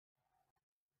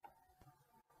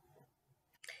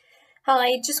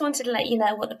Hi, just wanted to let you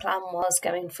know what the plan was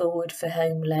going forward for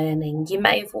home learning. You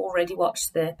may have already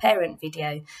watched the parent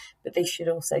video, but this should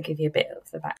also give you a bit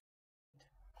of the back.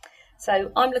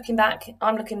 So I'm looking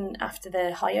after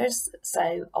the hires.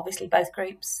 So obviously both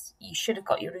groups, you should have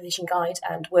got your revision guide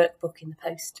and workbook in the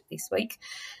post this week.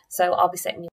 So I'll be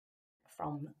setting you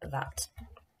from that.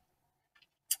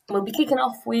 We'll be kicking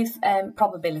off with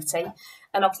probability,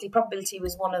 and obviously probability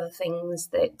was one of the things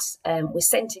that was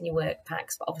sent in your work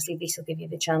packs, but obviously this will give you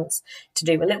the chance to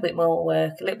do a little bit more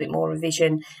work, a little bit more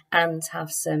revision, and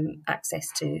have some access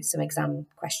to some exam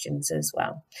questions as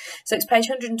well. So it's page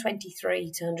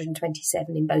 123 to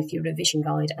 127 in both your revision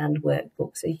guide and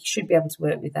workbook, so you should be able to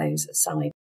work with those side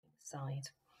by side.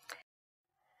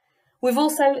 We've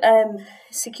also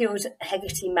secured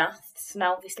Hegarty Maths.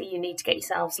 Now, obviously, you need to get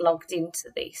yourselves logged into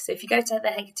this. So if you go to the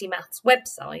Hegarty Maths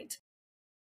website,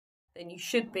 then you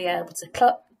should be able to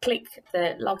click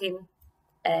the login,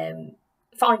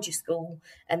 find your school,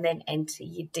 and then enter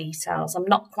your details. I'm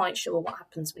not quite sure what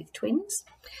happens with twins,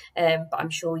 but I'm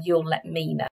sure you'll let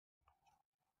me know.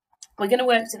 We're going to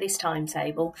work to this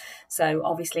timetable, so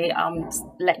obviously I'm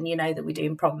letting you know that we're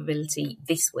doing probability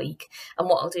this week, and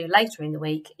what I'll do later in the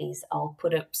week is I'll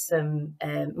put up some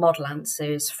model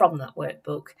answers from that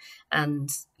workbook,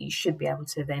 and you should be able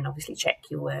to then obviously check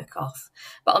your work off.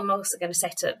 But I'm also going to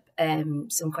set up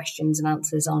some questions and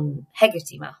answers on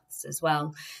Hegarty Maths as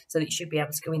well, so that you should be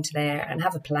able to go into there and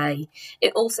have a play.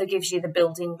 It also gives you the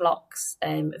building blocks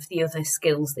of the other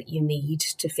skills that you need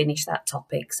to finish that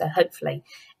topic, so hopefully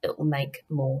it will make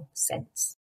more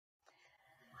sense.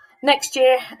 Next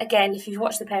year, again, if you've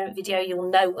watched the parent video, you'll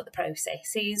know what the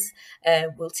process is.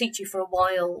 We'll teach you for a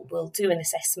while, we'll do an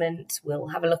assessment, we'll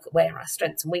have a look at where our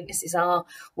strengths and weaknesses are,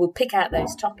 we'll pick out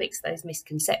those topics, those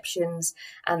misconceptions,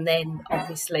 and then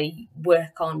obviously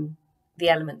work on the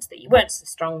elements that you weren't so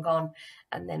strong on,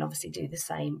 and then obviously do the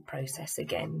same process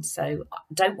again. So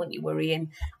don't want you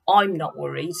worrying. I'm not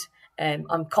worried.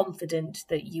 I'm confident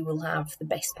that you will have the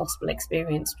best possible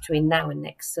experience between now and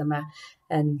next summer,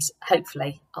 and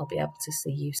hopefully I'll be able to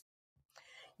see you.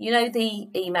 You know the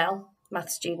email,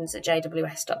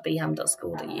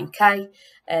 mathsstudents@jws.beham.school.uk.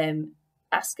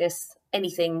 Ask us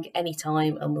anything,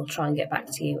 anytime, and we'll try and get back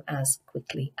to you as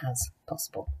quickly as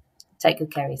possible. Take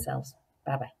good care of yourselves.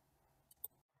 Bye-bye.